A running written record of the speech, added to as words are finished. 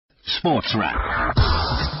Sports Wrap.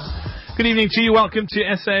 Good evening to you. Welcome to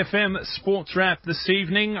SAFM Sports Wrap this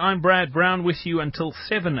evening. I'm Brad Brown with you until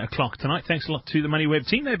 7 o'clock tonight. Thanks a lot to the MoneyWeb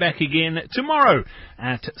team. They're back again tomorrow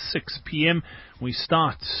at 6 p.m. We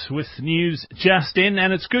start with news just in,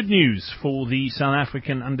 and it's good news for the South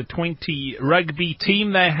African under-20 rugby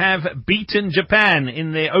team. They have beaten Japan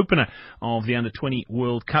in their opener of the under-20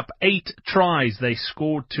 World Cup. 8 tries they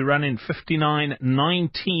scored to run in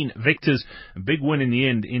 59-19 victors. A big win in the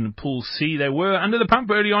end in Pool C. They were under the pump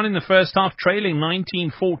early on in the first half, trailing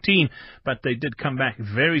 19-14, but they did come back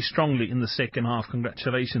very strongly in the second half.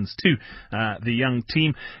 Congratulations to the young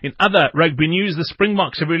team. In other rugby news, the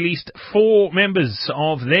Springboks have released 4 members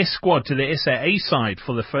of their squad to the SAA side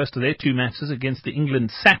for the first of their 2 matches against the England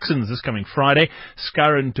Saxons this coming Friday.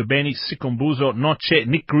 Scarron Tubeni, Sikombuzo Noche,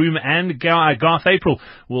 Nick Groom and Garth April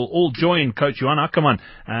will all join coach Johan Ackerman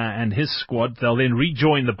and his squad. They'll then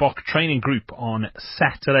rejoin the Bok training group on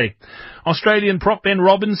Saturday. Australian prop Ben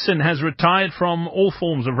Robinson has retired from all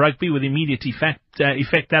forms of rugby with immediate effect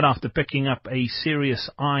that after picking up a serious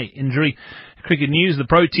eye injury. Cricket news, the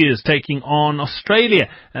Proteas taking on Australia.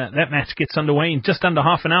 That match gets underway in just under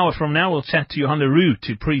half an hour from now. We'll chat to Johan Leroux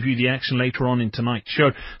to preview the action later on in tonight's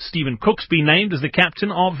show. Stephen Cook's been named as the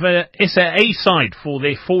captain of SAA side for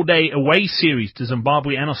their 4-day away series to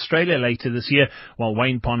Zimbabwe and Australia later this year, while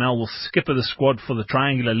Wayne Parnell will skipper the squad for the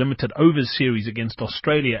Triangular Limited Overs series against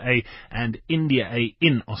Australia A and India A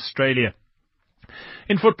in Australia.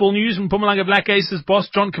 In football news, Mpumalanga Black Aces boss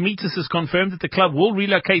John Commitas has confirmed that the club will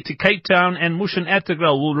relocate to Cape Town and Mushin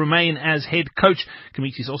Attegral will remain as head coach.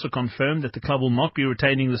 Commitas also confirmed that the club will not be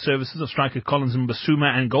retaining the services of striker Collins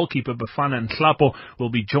Mbasuma and goalkeeper Bafana Nhlapo will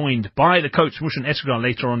be joined by the coach Mushin Attegral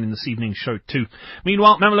later on in this evening's show too.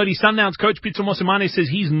 Meanwhile, Mamelodi Sundowns coach Peter Mosimane says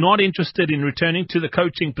he's not interested in returning to the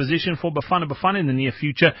coaching position for Bafana in the near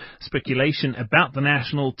future. Speculation about the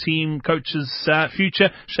national team coach's future.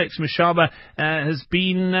 Shakes Mashaba has been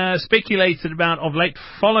speculated about of late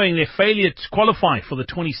following their failure to qualify for the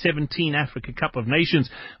 2017 Africa Cup of Nations.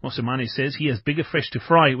 Mosimane says he has bigger fish to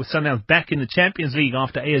fry with Sundowns back in the Champions League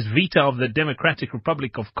after AS Vita of the Democratic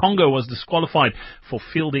Republic of Congo was disqualified for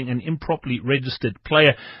fielding an improperly registered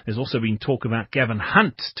player. There's also been talk about Gavin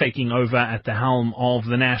Hunt taking over at the helm of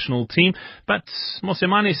the national team, but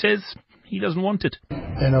Mosimane says he doesn't want it.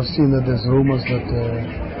 And I've seen that there's rumors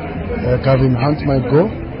that Gavin Hunt might go.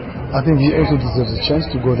 I think he also deserves a chance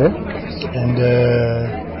to go there, and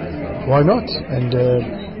why not? And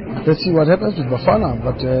let's see what happens with Bafana.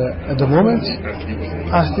 But at the moment,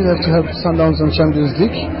 I still have to have Sundowns and Champions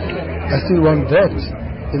League. I still want that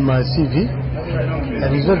in my CV,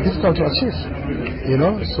 and it's very difficult to achieve. You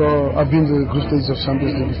know, so I've been to the group stages of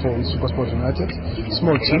Champions League before in SuperSport United,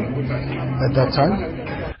 small team at that time.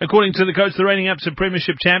 According to the coach, the reigning Absa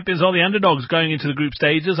Premiership champions are the underdogs going into the group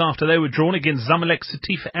stages after they were drawn against Zamalek,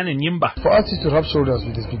 Setif and Enyimba. For us, it's to rub shoulders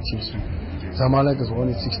with these big teams. Zamalek has won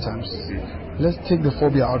it 6 times. Let's take the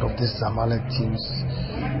phobia out of these Zamalek teams.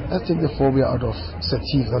 Let's take the phobia out of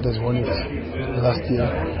Setif that has won it last year.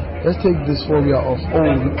 Let's take this phobia of,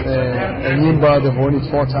 Enyimba, they've won it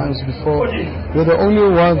 4 times before. We're the only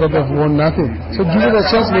ones that have won nothing. So give it a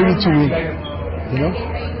chance maybe to win. You know?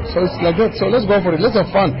 So it's like that. So let's go for it. Let's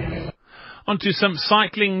have fun. On to some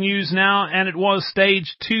cycling news now, and it was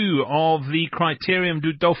stage 2 of the Criterium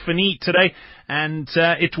du Dauphiné today, and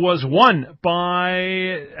it was won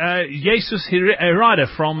by Jesus Herrada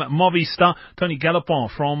from Movistar. Tony Gallopin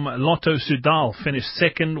from Lotto Soudal finished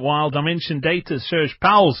second, while Dimension Data's Serge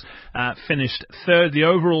Pauwels finished third. The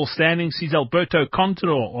overall standing sees Alberto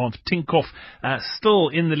Contador of Tinkoff still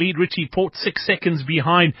in the lead. Richie Porte 6 seconds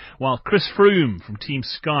behind, while Chris Froome from Team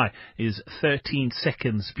Sky is 13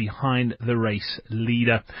 seconds behind the race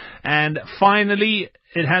leader. And finally,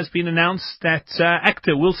 it has been announced that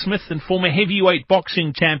actor Will Smith and former heavyweight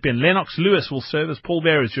boxing champion Lennox Lewis will serve as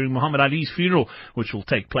pallbearers during Muhammad Ali's funeral, which will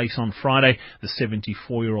take place on Friday. The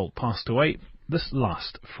 74-year-old passed away this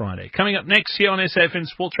last Friday. Coming up next here on SAFM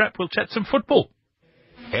Sports Wrap, we'll chat some football.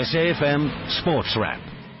 SAFM Sports Wrap.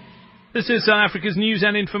 This is South Africa's news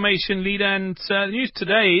and information leader, and the news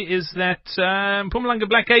today is that Mpumalanga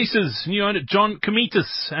Black Aces new owner John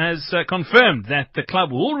Commitas has confirmed that the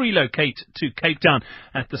club will relocate to Cape Town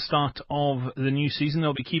at the start of the new season.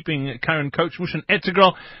 They'll be keeping current coach Mushin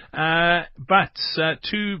Attegral, but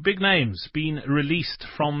 2 big names being released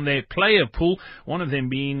from their player pool, one of them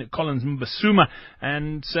being Collins Mbasuma.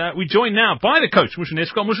 And we joined now by the coach, Mushin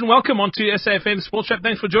Attegral. Mushin, welcome onto SAFM Sports Wrap.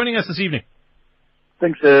 Thanks for joining us this evening.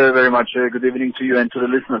 Thanks very much. Good evening to you and to the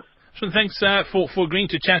listeners. So thanks for agreeing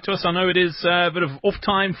to chat to us. I know it is a bit of off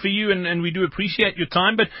time for you, and we do appreciate your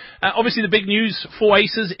time. But obviously the big news for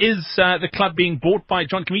Aces is the club being bought by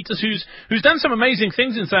John Comita's, who's done some amazing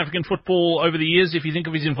things in South African football over the years. If you think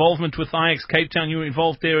of his involvement with Ajax Cape Town, you were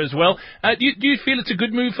involved there as well. Do you feel it's a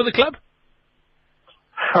good move for the club?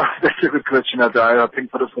 That's a good question. I think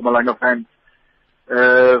for the Mpumalanga fans,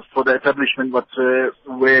 for the establishment what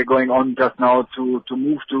we're going on just now to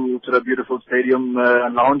move to the beautiful stadium,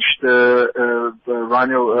 launched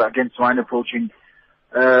Rhino against Rhino approaching.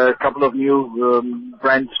 A couple of new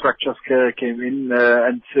brand structures came in,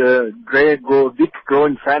 and big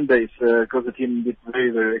growing fan base because the team did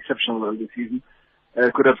very, very exceptional this season.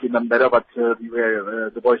 Could have been done better, but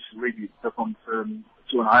the boys really performed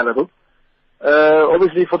to a high level.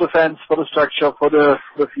 Obviously for the fans, for the structure, for the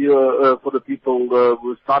people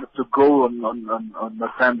who started to go on the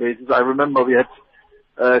fan bases. I remember we had,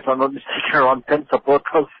 if I'm not mistaken, around 10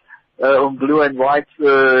 supporters on blue and white at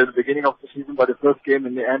the beginning of the season. By the first game,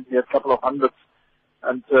 in the end, we had a couple of hundreds,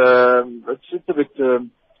 and it's a bit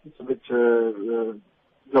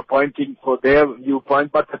disappointing for their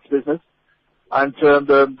viewpoint, but that's business. And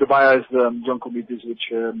the buyer is John Comita's, which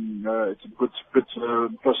it's a good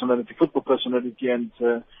personality, football personality, and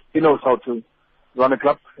he knows how to run a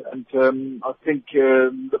club. And I think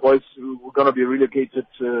the boys were going to be relocated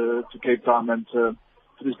to Cape Town and to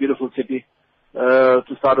this beautiful city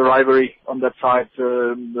to start a rivalry on that side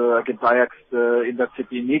against Ajax in that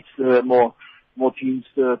city. Needs more teams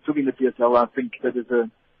to win the PSL. I think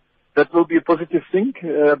that will be a positive thing,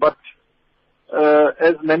 but.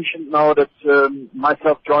 As mentioned now that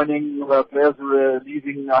myself joining, players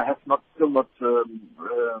leaving, I have still not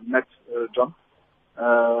met John,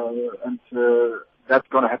 and that's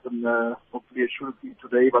going to happen. Hopefully, it should be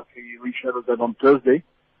today, but we rescheduled that on Thursday.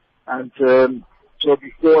 And so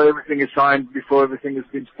before everything is signed, before everything has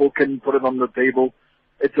been spoken, put it on the table,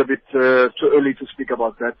 it's a bit too early to speak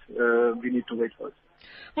about that. We need to wait for it.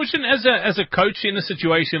 Wilson, as a coach in a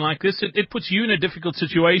situation like this, it puts you in a difficult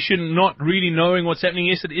situation, not really knowing what's happening.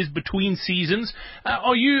 Yes, it is between seasons.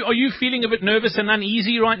 Are you feeling a bit nervous and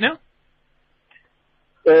uneasy right now?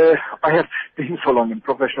 I have been so long in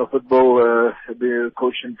professional football,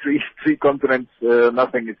 coaching three continents,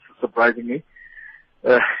 nothing is surprising me.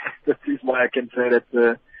 That is why I can say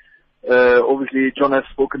that obviously John has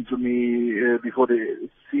spoken to me before the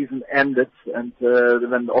season ended, and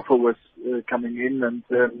when the offer was coming in, and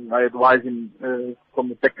I advised him from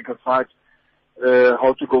the technical side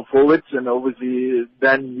how to go forward, and obviously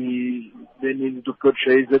then they needed to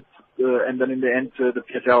purchase it, and then in the end the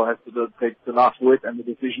PSL has to take the last word and the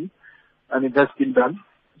decision, and it has been done.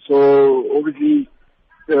 So obviously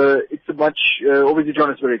it's a much. Obviously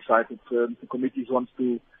John is very excited. The committee wants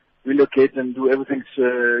to relocate and do everything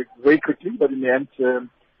very quickly, but in the end,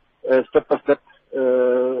 step by step,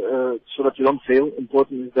 so that you don't fail.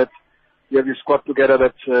 Important is that you have your squad together,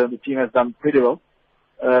 that the team has done pretty well.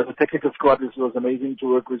 The technical squad was amazing to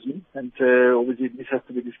work with me, and obviously this has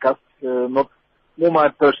to be discussed. Not more my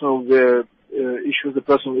personal issues. The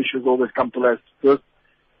personal issues always come to last first.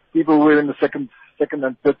 People who were in the second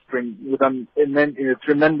and third string have done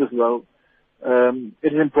tremendous well.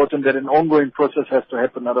 It is important that an ongoing process has to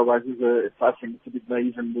happen, otherwise I think it's a bit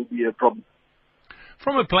naive and will be a problem.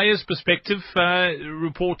 From a player's perspective,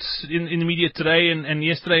 reports in the media today and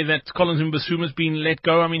yesterday that Collins Mbasuma has been let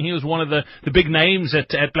go. I mean, he was one of the big names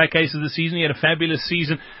at Black Aces this season. He had a fabulous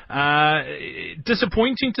season.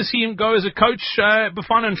 Disappointing to see him go as a coach.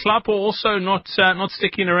 Bafana and Hlapo also not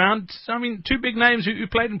sticking around. I mean, two big names who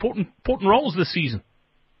played important roles this season.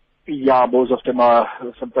 Yeah, both of them are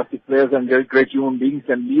fantastic players and very great human beings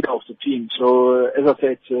and leader of the team. So, as I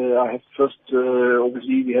said, I have first,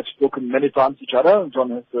 obviously we have spoken many times each other.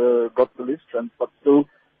 John has got the list, but still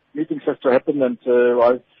meetings has to happen, and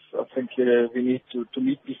I think we need to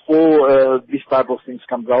meet before this type of things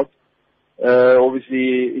comes out.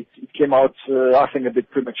 Obviously it came out, I think, a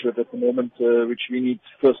bit premature at the moment, which we need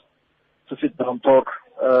first to sit down, talk,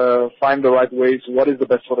 find the right ways, what is the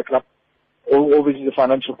best for the club. Obviously, the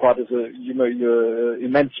financial part is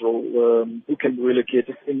immense role. Who can relocate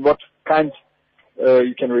it? In what kind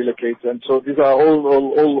you can relocate? And so these are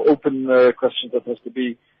all open questions that has to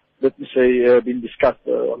be, let me say, been discussed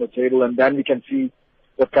on the table, and then we can see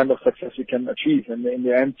what kind of success we can achieve. And in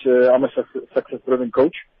the end, I'm a success-driven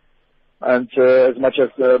coach, and as much as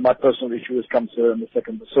my personal issues comes in the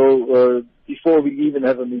second. So before we even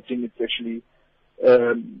have a meeting, it's actually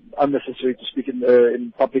unnecessary to speak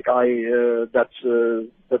in public eye that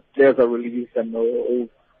players are released, and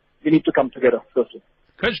we need to come together firstly.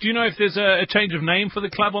 Coach, do you know if there's a change of name for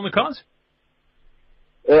the club on the cards?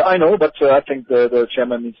 I know, but I think the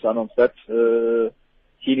chairman needs to announce that.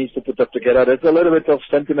 He needs to put that together. There's a little bit of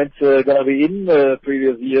sentiment going to be in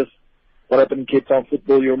previous years. What happened in Cape Town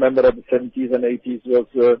football, you remember that the 70s and 80s was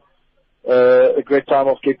a great time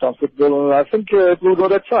of Cape Town football, and I think it will go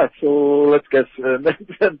that side. So let's guess.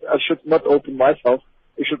 I should not open myself.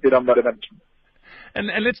 It should be done by the management. And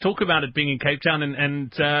let's talk about it being in Cape Town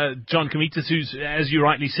and John Komitas, who's, as you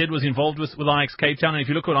rightly said, was involved with Ajax Cape Town. And if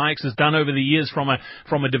you look what Ajax has done over the years from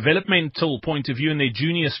a developmental point of view in their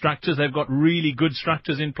junior structures, they've got really good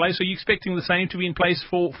structures in place. Are you expecting the same to be in place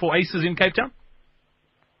for Aces in Cape Town?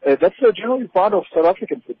 That's generally part of South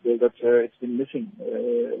African football that it's been missing.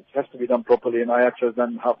 It has to be done properly, and Ajax has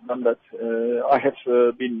done that. I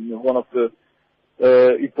have been one of the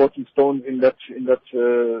important stones in that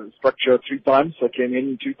structure 3 times. I came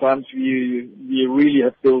in 2 times. We really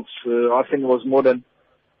have built. I think it was more than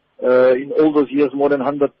in all those years more than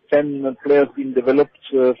 110 players being developed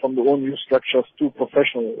from the own youth structures to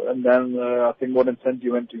professional, and then I think more than 20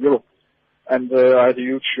 went to Europe, and I had a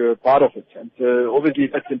huge part of it. And obviously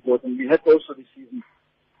that's important. We had also this season,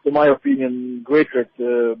 in my opinion, great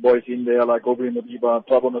boys in there like Aubrey Modiba,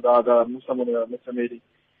 Thabo Nodada, Musa Medi.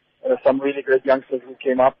 Some really great youngsters who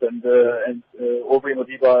came up, and Aubrey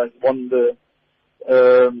Modiba has won the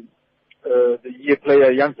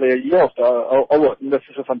young player year award, and this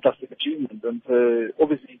is a fantastic achievement. And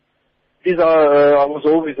obviously, these are I was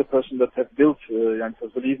always a person that has built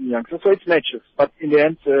youngsters, believe in youngsters, so it's natural. But in the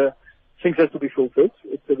end, things have to be fulfilled.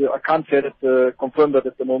 I can't say that confirm that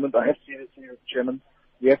at the moment. I have to see this with the chairman.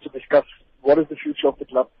 We have to discuss what is the future of the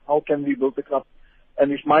club, how can we build the club. And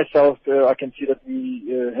with myself, I can see that we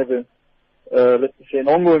have let's say, an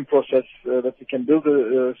ongoing process that we can build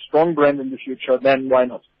a strong brand in the future. Then why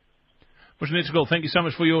not? Bushnetskul, thank you so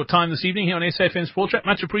much for your time this evening here on SAFM Sports Wrap.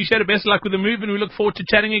 Much appreciated. Best of luck with the move, and we look forward to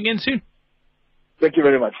chatting again soon. Thank you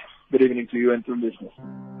very much. Good evening to you and to the listeners.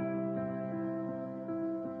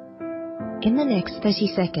 In the next 30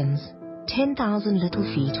 seconds, 10,000 little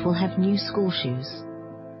feet will have new school shoes.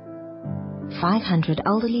 500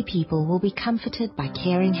 elderly people will be comforted by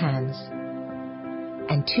caring hands.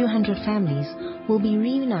 And 200 families will be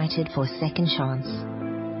reunited for a second chance.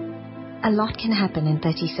 A lot can happen in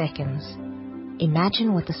 30 seconds.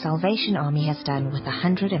 Imagine what the Salvation Army has done with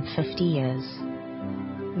 150 years.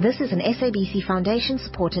 This is an SABC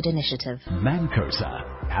Foundation-supported initiative. Mancosa,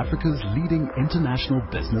 Africa's leading international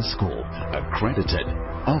business school. Accredited,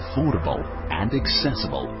 affordable, and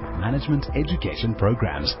accessible management education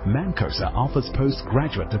programs. Mancosa offers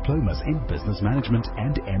postgraduate diplomas in business management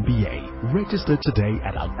and MBA. Register today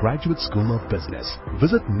at our Graduate School of Business.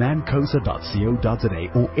 Visit mancosa.co.za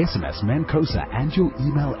or SMS Mancosa and your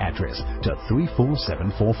email address to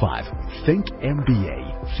 34745. Think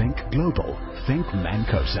MBA. Think global. Think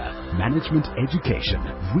Mancosa. Management education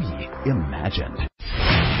reimagined.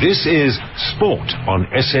 This is Sport on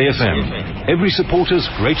SAFM. Every supporter's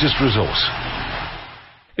greatest resource.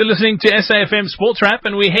 You're listening to SAFM Sports Wrap,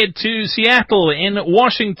 and we head to Seattle in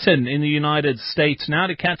Washington in the United States now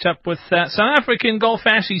to catch up with South African golf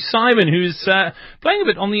Ashley Simon, who's playing a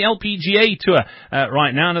bit on the LPGA Tour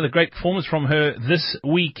right now. Another great performance from her this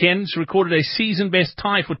weekend. She recorded a season-best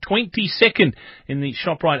tie for 22nd in the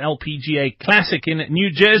ShopRite LPGA Classic in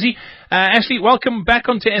New Jersey. Ashley, welcome back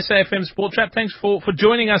onto SAFM Sports Wrap. Thanks for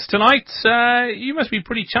joining us tonight. You must be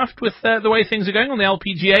pretty chuffed with the way things are going on the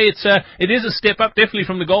LPGA. It is a step up, definitely,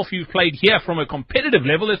 from the golf you've played here from a competitive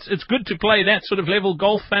level. It's good to play that sort of level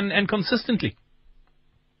golf and consistently.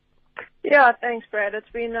 Yeah, thanks, Brad. It's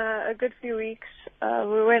been a good few weeks. I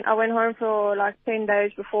went home for like 10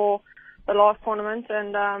 days before the last tournament,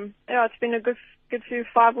 and it's been a good few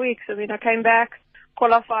 5 weeks. I mean, I came back,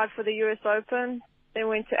 qualified for the US Open, then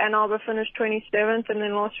went to Ann Arbor, finished 27th, and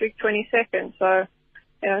then last week 22nd. So,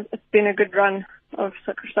 yeah, it's been a good run of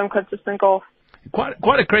some consistent golf.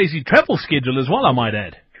 Quite a crazy travel schedule as well, I might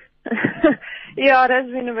add. Yeah, it has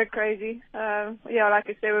been a bit crazy. Like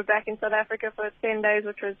I said, we're back in South Africa for 10 days,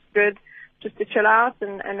 which was good, just to chill out,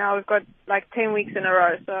 and now we've got like 10 weeks in a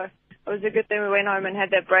row. So it was a good thing we went home and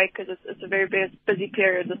had that break, because it's a very busy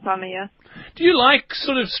period this time of year. Do you like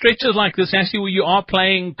sort of stretches like this, Ashley, where you are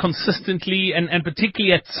playing consistently and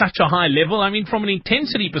particularly at such a high level? I mean, from an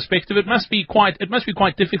intensity perspective, it must be quite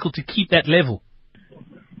difficult to keep that level.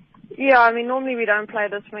 Yeah, I mean, normally we don't play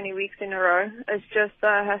this many weeks in a row. It's just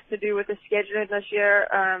has to do with the scheduling this year.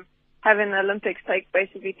 Having the Olympics take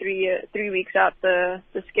basically 3 weeks out the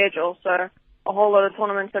schedule, so a whole lot of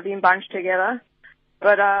tournaments have been bunched together.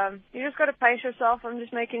 But you just got to pace yourself. I'm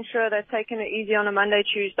just making sure that taking it easy on a Monday,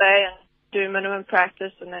 Tuesday, and doing minimum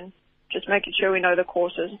practice, and then just making sure we know the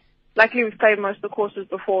courses. luckily we've played most of the courses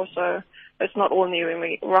before, so it's not all new when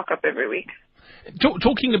we rock up every week.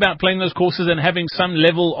 Talking about playing those courses and having some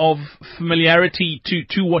level of familiarity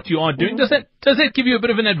to what you are doing, does that give you a bit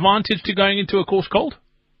of an advantage to going into a course cold?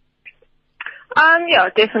 Yeah,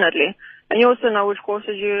 definitely. And you also know which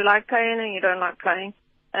courses you like playing and you don't like playing.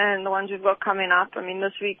 And the ones we've got coming up, I mean,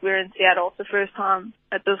 this week we're in Seattle. It's the first time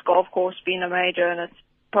at this golf course being a major, and it's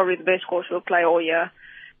probably the best course we'll play all year.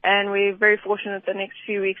 And we're very fortunate the next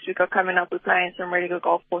few weeks we've got coming up, we're playing some really good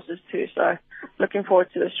golf courses too. So looking forward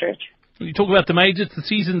to the stretch. You talk about the major, it's the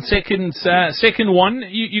season's second one.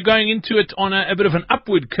 You're going into it on a bit of an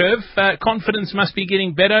upward curve. Confidence must be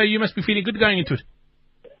getting better. You must be feeling good going into it.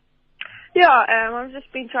 Yeah, I've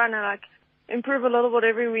just been trying to improve a little bit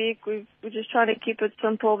every week. We're just trying to keep it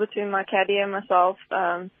simple between my caddy and myself.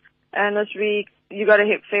 And this week, you got to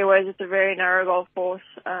hit fairways. It's a very narrow golf course.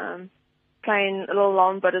 Playing a little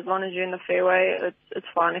long, but as long as you're in the fairway, it's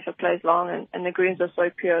fine if it plays long. And the greens are so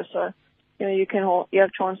pure, so you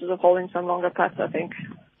have chances of holding some longer putts, I think.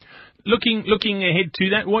 Looking ahead to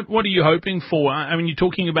that, what are you hoping for? I mean, you're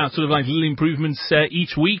talking about sort of little improvements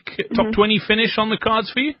each week. Top 20 finish on the cards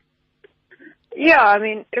for you? Yeah, I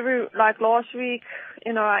mean, last week,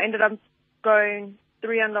 I ended up going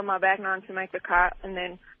 3 under my back nine to make the cut, and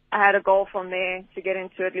then I had a goal from there to get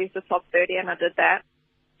into at least the top 30, and I did that.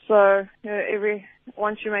 So,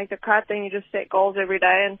 once you make the cut, then you just set goals every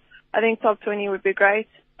day, and I think top 20 would be great.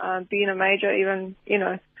 Being a major, even,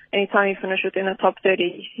 anytime you finish within the top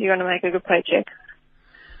 30, you're going to make a good paycheck.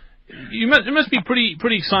 It must be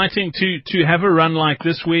pretty exciting to have a run like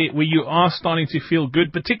this where you are starting to feel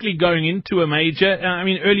good, particularly going into a major. I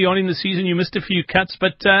mean, early on in the season you missed a few cuts,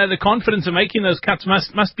 but the confidence of making those cuts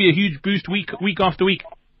must be a huge boost week after week.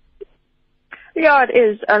 Yeah, it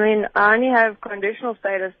is. I mean, I only have conditional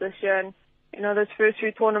status this year, and those first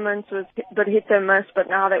few tournaments was a bit hit and miss, but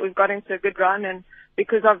now that we've got into a good run, and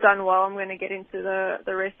because I've done well, I'm going to get into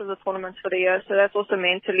the rest of the tournaments for the year. So that's also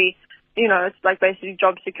mentally, it's like basically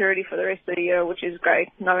job security for the rest of the year, which is great,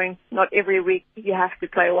 knowing not every week you have to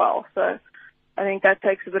play well. So I think that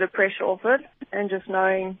takes a bit of pressure off it, and just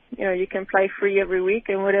knowing, you can play free every week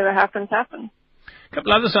and whatever happens, happens. A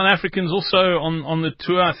couple other South Africans also on the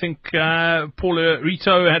tour. I think Paula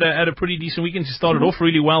Rito had a pretty decent weekend. She started off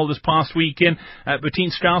really well this past weekend. Bertine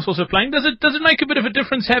Strauss also playing. Does it make a bit of a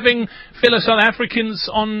difference having fellow South Africans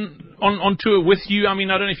on tour with you? I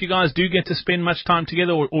mean, I don't know if you guys do get to spend much time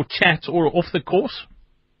together or chat or off the course.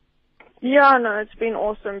 Yeah, no, it's been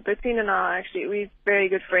awesome. Bertine and I we're very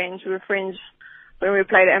good friends. We were friends when we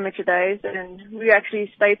played amateur days, and we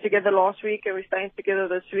actually stayed together last week, and we're staying together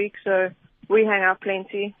this week. So we hang out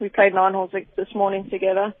plenty. We played 9 holes this morning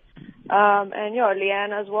together. And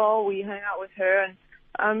Leanne as well, we hang out with her.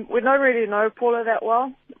 And we don't really know Paula that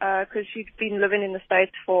well because she's been living in the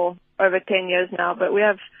States for over 10 years now. But we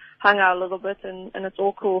have hung out a little bit, and it's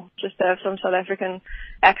all cool just to have some South African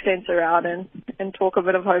accents around and talk a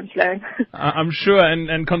bit of home slang. I'm sure,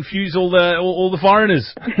 and confuse all the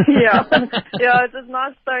foreigners. Yeah, it's just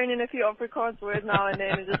nice throwing in a few Afrikaans words now and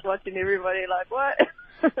then and just watching everybody like, what?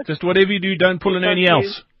 Just whatever you do, don't pull an Ernie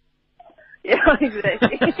Els. Yeah,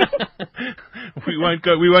 exactly. We won't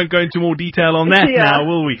go into more detail on that now,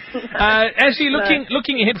 will we? Actually,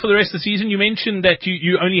 looking ahead for the rest of the season, you mentioned that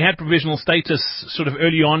you only had provisional status sort of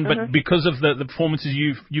early on, but because of the performances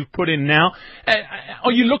you've put in now,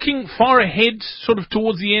 are you looking far ahead, sort of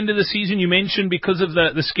towards the end of the season? You mentioned because of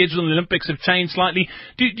the schedule and the Olympics have changed slightly.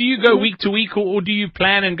 Do you go week to week, or do you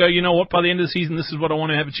plan and go, you know what, by the end of the season, this is what I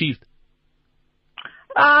want to have achieved?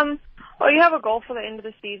 Well, you have a goal for the end of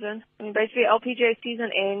the season. I mean, basically, LPGA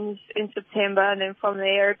season ends in September, and then from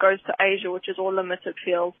there it goes to Asia, which is all limited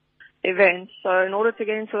field events. So in order to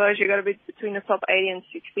get into those, you got to be between the top 80 and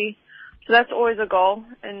 60. So that's always a goal.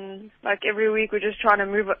 And like every week, we're just trying to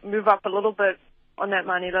move up a little bit on that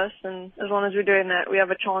money list. And as long as we're doing that, we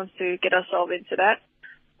have a chance to get ourselves into that.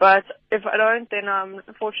 But if I don't, then I'm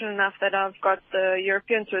fortunate enough that I've got the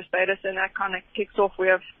European Tour status, and that kind of kicks off. We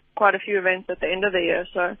have quite a few events at the end of the year,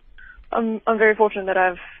 so I'm very fortunate that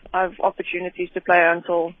I've opportunities to play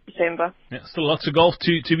until December. Yeah, still lots of golf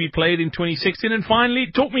to be played in 2016. And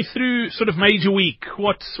finally, talk me through sort of major week.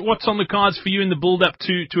 What's on the cards for you in the build-up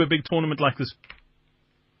to a big tournament like this?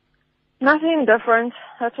 Nothing different.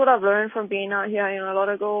 That's what I've learned from being out here. A lot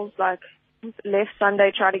of girls left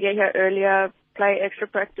Sunday, try to get here earlier, play extra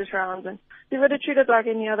practice rounds, and you've got to treat it like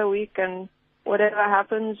any other week, and whatever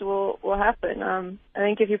happens will happen. I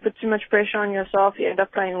think if you put too much pressure on yourself, you end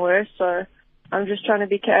up playing worse. So I'm just trying to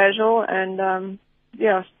be casual and,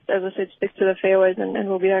 as I said, stick to the fairways and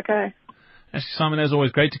we'll be okay. Ashley Simon, as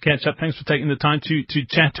always, great to catch up. Thanks for taking the time to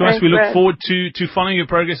chat to us. Thanks, We look Brad. forward to following your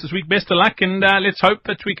progress this week. Best of luck, and let's hope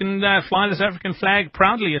that we can fly the South African flag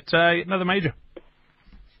proudly at another major.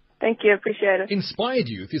 Thank you. Appreciate it. Inspired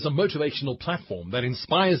Youth is a motivational platform that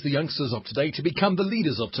inspires the youngsters of today to become the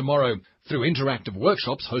leaders of tomorrow. Through interactive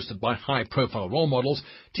workshops hosted by high-profile role models,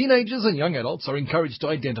 teenagers and young adults are encouraged to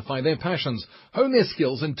identify their passions, hone their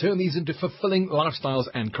skills and turn these into fulfilling lifestyles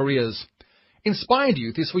and careers. Inspired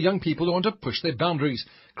Youth is for young people who want to push their boundaries,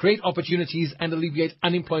 create opportunities and alleviate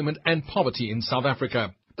unemployment and poverty in South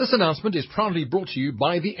Africa. This announcement is proudly brought to you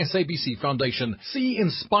by the SABC Foundation. See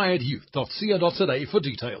inspiredyouth.co.za for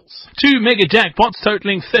details. 2 mega jackpots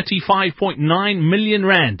totaling 35.9 million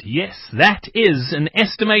rand. Yes, that is an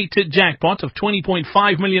estimated jackpot of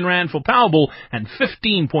 20.5 million rand for Powerball and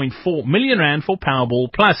 15.4 million rand for Powerball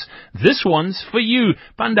Plus. This one's for you.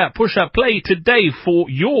 Panda, push up, play today for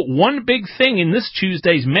your one big thing in this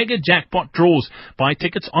Tuesday's mega jackpot draws. Buy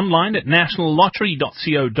tickets online at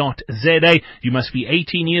nationallottery.co.za. You must be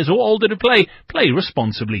 18 years or older to play. Play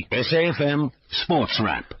responsibly. SAFM Sports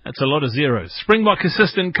Wrap. That's a lot of zeros. Springbok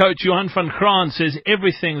assistant coach Johan van Graan says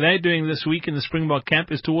everything they're doing this week in the Springbok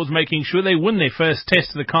camp is towards making sure they win their first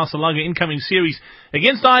test of the Castle Lager incoming series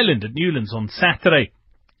against Ireland at Newlands on Saturday.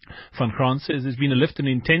 Van Graan says there's been a lift in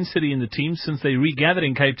intensity in the team since they regathered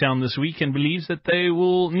in Cape Town this week and believes that they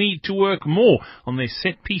will need to work more on their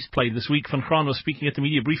set-piece play this week. Van Graan was speaking at the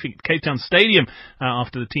media briefing at Cape Town Stadium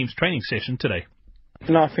after the team's training session today.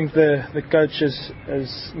 No, I think the coach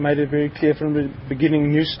has made it very clear from the beginning,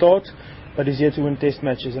 new start, but he's here to win test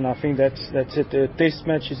matches, and I think that's it. A test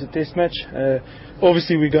match is a test match.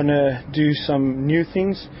 Obviously, we're going to do some new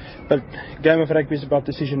things, but game of rugby is about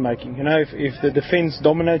decision making. You know, if the defence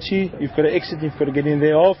dominates you, you've got to exit, you've got to get in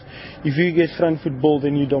there off. If you get front foot ball,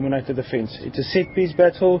 then you dominate the defence. It's a set piece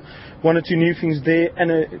battle, 1 or 2 new things there, and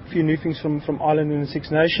a few new things from Ireland and the Six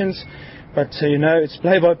Nations. But, you know, it's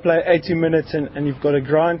play-by-play, 80 minutes, and you've got to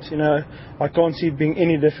grind. You know, I can't see it being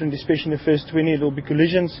any different, especially in the first 20. It'll be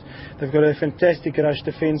collisions. They've got a fantastic rush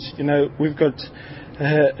defence. You know, we've got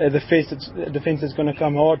a defence that's going to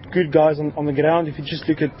come hard. Good guys on the ground. If you just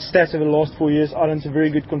look at stats over the last 4 years, Ireland's a very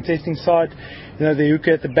good contesting side. You know, the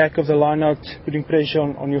hooker at the back of the line out, putting pressure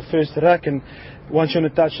on your first ruck, and once you're on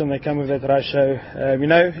the touchdown, they come with that rush. So, you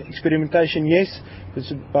know, experimentation, yes, but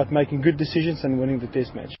it's about making good decisions and winning the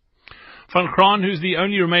test match. Van Graan, who's the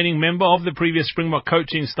only remaining member of the previous Springbok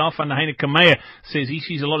coaching staff under Heineke Meyer, says he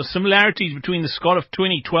sees a lot of similarities between the squad of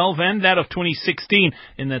 2012 and that of 2016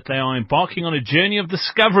 in that they are embarking on a journey of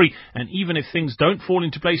discovery, and even if things don't fall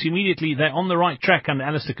into place immediately, they're on the right track under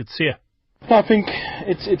Alistair Coetzee. I think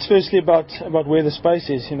it's firstly about where the space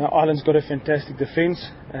is. You know, Ireland's got a fantastic defence.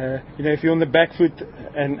 You know, if you're on the back foot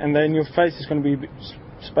and they're in your face, there's going to be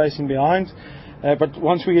space in behind. But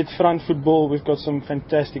once we get front football, we've got some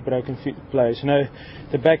fantastic broken feet players. You know,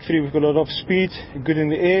 the back three, we've got a lot of speed, good in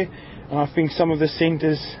the air, and I think some of the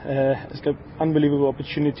centres has got unbelievable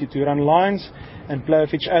opportunity to run lines and play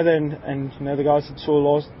off each other. And you know, the guys that saw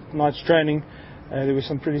last night's training, there were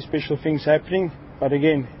some pretty special things happening. But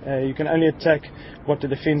again, you can only attack what the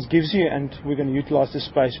defence gives you, and we're going to utilise the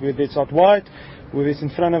space, whether it's out wide, whether it's in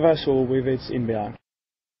front of us, or whether it's in behind.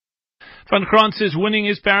 Van Graan says winning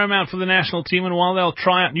is paramount for the national team, and while they'll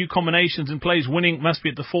try out new combinations and plays, winning must be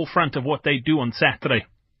at the forefront of what they do on Saturday.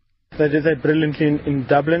 They did that brilliantly in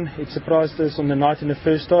Dublin. It surprised us on the night in the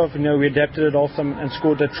first half. You know, we adapted it off them and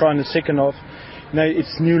scored that try in the second half. You know,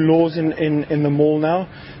 it's new laws in the mall now,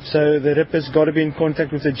 so the ripper's got to be in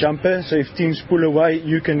contact with the jumper. So if teams pull away,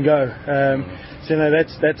 you can go. So you know,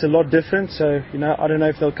 that's a lot different. So you know, I don't know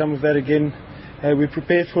if they'll come with that again. We're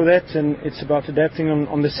prepared for that, and it's about adapting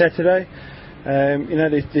on the Saturday. You know,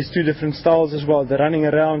 there's two different styles as well, the running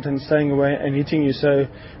around and staying away and hitting you. So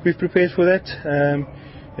we've prepared for that.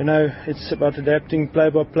 You know, it's about adapting play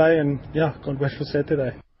by play, and yeah, can't wait for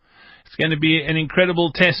Saturday. It's going to be an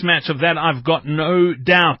incredible test match of that, I've got no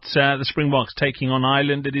doubt. The Springboks taking on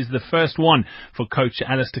Ireland. It is the first one for coach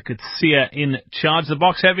Alistair Coetzee in charge. The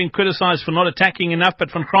Boks have been criticised for not attacking enough,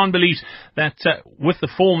 but Van Graan believes that with the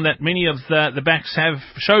form that many of the backs have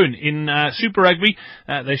shown in Super Rugby,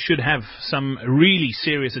 they should have some really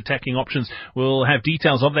serious attacking options. We'll have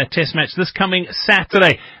details of that test match this coming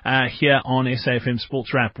Saturday here on SAFM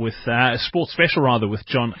Sports Wrap with Sports Special rather with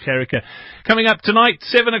John Gericke. Coming up tonight,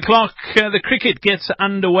 7 o'clock. The cricket gets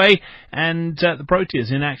underway, and the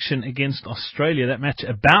Proteas in action against Australia. That match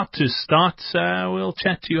about to start. We'll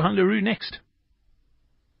chat to Johan Leroux next.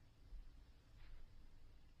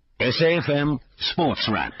 SAFM Sports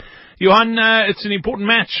Wrap. Johan, it's an important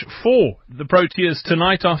match for the Proteas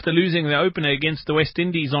tonight after losing their opener against the West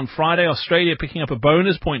Indies on Friday. Australia picking up a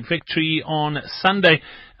bonus point victory on Sunday.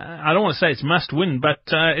 I don't want to say it's must win, but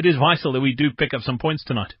it is vital that we do pick up some points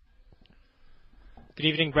tonight. Good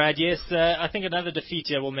evening, Brad. Yes, I think another defeat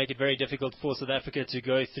here will make it very difficult for South Africa to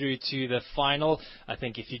go through to the final. I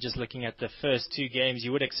think if you're just looking at the first two games,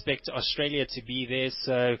 you would expect Australia to be there.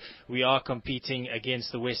 So we are competing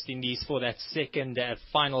against the West Indies for that second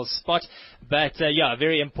final spot. But a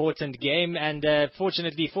very important game. And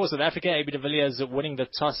fortunately for South Africa, AB de Villiers winning the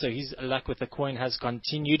toss, so his luck with the coin has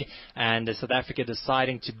continued. And South Africa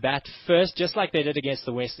deciding to bat first, just like they did against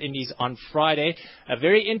the West Indies on Friday. A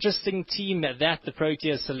very interesting team that the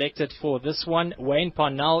Proteas selected for this one. Wayne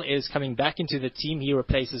Parnell is coming back into the team. He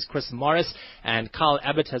replaces Chris Morris, and Kyle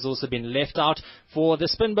Abbott has also been left out. For the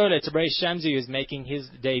spin bowler, Tabraiz Shamsi, who's making his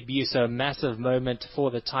debut, so a massive moment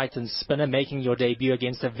for the Titans spinner, making your debut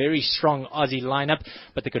against a very strong Aussie lineup,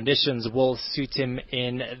 but the conditions will suit him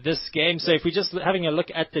in this game. So if we're just having a look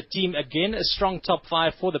at the team again, a strong top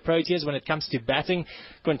five for the Proteas when it comes to batting.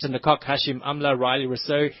 Quinton de Kock, Hashim Amla, Riley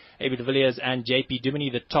Rousseau, AB de Villiers and JP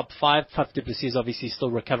Duminy, the top five. Faf du Plessis is obviously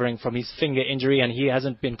still recovering from his finger injury and he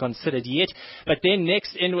hasn't been considered yet. But then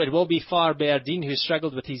next in it will be Far Berdine, who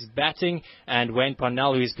struggled with his batting, and Wayne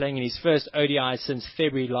Parnell, who is playing in his first ODI since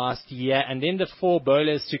February last year. And then the four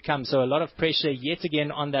bowlers to come. So a lot of pressure yet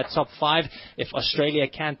again on that top five. If Australia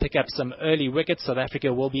can pick up some early wickets, South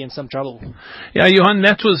Africa will be in some trouble. Yeah, Johan,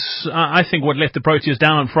 that was, I think, what let the Proteas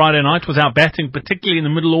down on Friday night was our batting, particularly in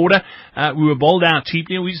the middle order. We were bowled out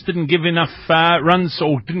cheaply. We just didn't give enough runs,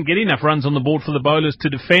 or didn't get enough runs on the board for the bowlers to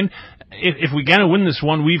defend. If we're going to win this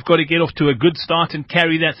one, we've got to get off to a good start and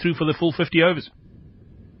carry that through for the full 50 overs.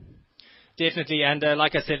 Definitely, and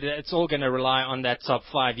like I said, it's all going to rely on that top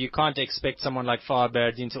five. You can't expect someone like Far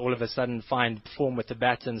Berdine to all of a sudden find form with the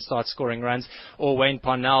bat and start scoring runs. Or Wayne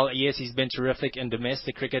Parnell, yes, he's been terrific in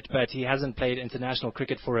domestic cricket, but he hasn't played international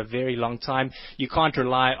cricket for a very long time. You can't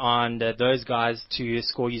rely on those guys to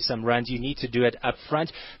score you some runs. You need to do it up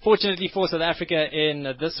front. Fortunately for South Africa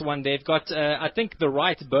in this one, they've got, I think, the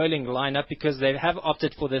right bowling lineup, because they have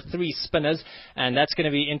opted for the three spinners, and that's going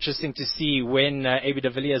to be interesting to see when AB de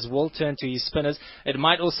Villiers will turn to his spinners. It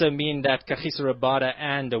might also mean that Kagiso Rabada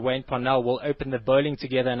and Wayne Parnell will open the bowling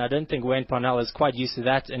together, and I don't think Wayne Parnell is quite used to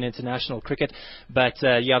that in international cricket. But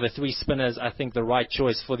the three spinners, I think, the right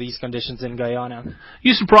choice for these conditions in Guyana.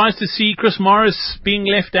 You surprised to see Chris Morris being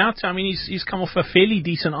left out? I mean, he's come off a fairly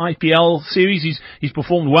decent IPL series. He's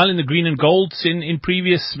performed well in the green and golds in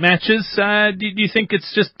previous matches. Do you think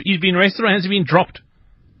it's just he's been rested, or has he been dropped?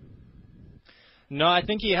 No, I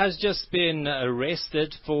think he has just been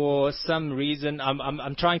arrested for some reason.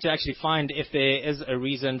 I'm trying to actually find if there is a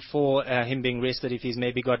reason for him being arrested, if he's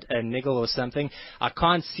maybe got a niggle or something. I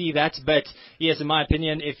can't see that, but yes, in my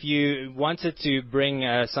opinion, if you wanted to bring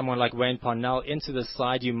someone like Wayne Parnell into the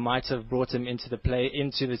side, you might have brought him into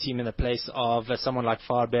the team in the place of someone like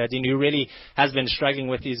Far Berdine, who really has been struggling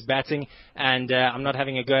with his batting. And I'm not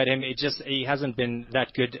having a go at him. He hasn't been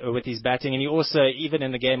that good with his batting. And he also, even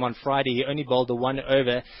in the game on Friday, he only bowled the one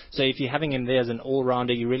over. So if you're having him there as an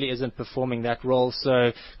all-rounder, he really isn't performing that role.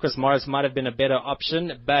 So Chris Morris might have been a better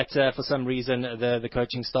option, but for some reason the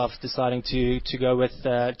coaching staff deciding to go with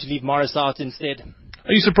to leave Morris out instead.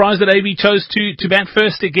 Are you surprised that AB chose to bat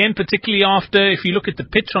first again, particularly after, if you look at the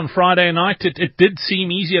pitch on Friday night, it did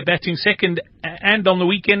seem easier batting second, and on the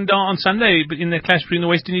weekend on Sunday in the clash between the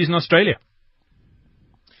West Indies and Australia?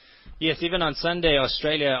 Yes, even on Sunday,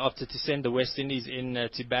 Australia opted to send the West Indies in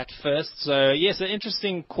to bat first. So, yes, an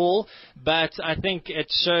interesting call, but I think it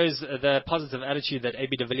shows the positive attitude that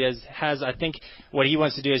AB de Villiers has. I think what he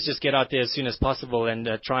wants to do is just get out there as soon as possible and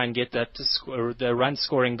try and get the run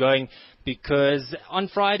scoring going. Because on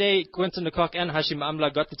Friday, Quinton de Kock and Hashim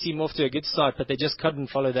Amla got the team off to a good start, but they just couldn't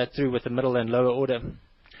follow that through with the middle and lower order.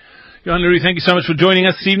 Johan Lurie, thank you so much for joining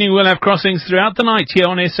us this evening. We'll have crossings throughout the night here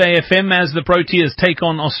on SAFM as the Proteas take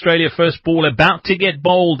on Australia. First ball about to get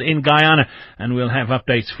bowled in Guyana, and we'll have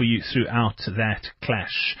updates for you throughout that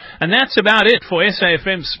clash. And that's about it for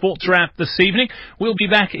SAFM Sports Wrap this evening. We'll be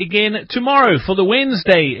back again tomorrow for the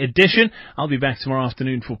Wednesday edition. I'll be back tomorrow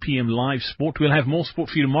afternoon for PM Live Sport. We'll have more sport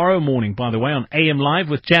for you tomorrow morning, by the way, on AM Live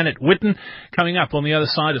with Janet Witten. Coming up on the other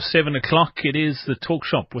side of 7 o'clock, it is the Talk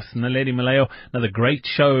Shop with Naledi Maleo. Another great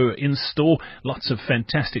show in store. Lots of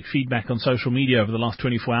fantastic feedback on social media over the last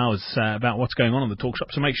 24 hours about what's going on the Talk Shop,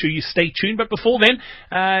 so make sure you stay tuned. But before then,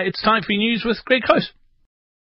 it's time for your news with Greg Close.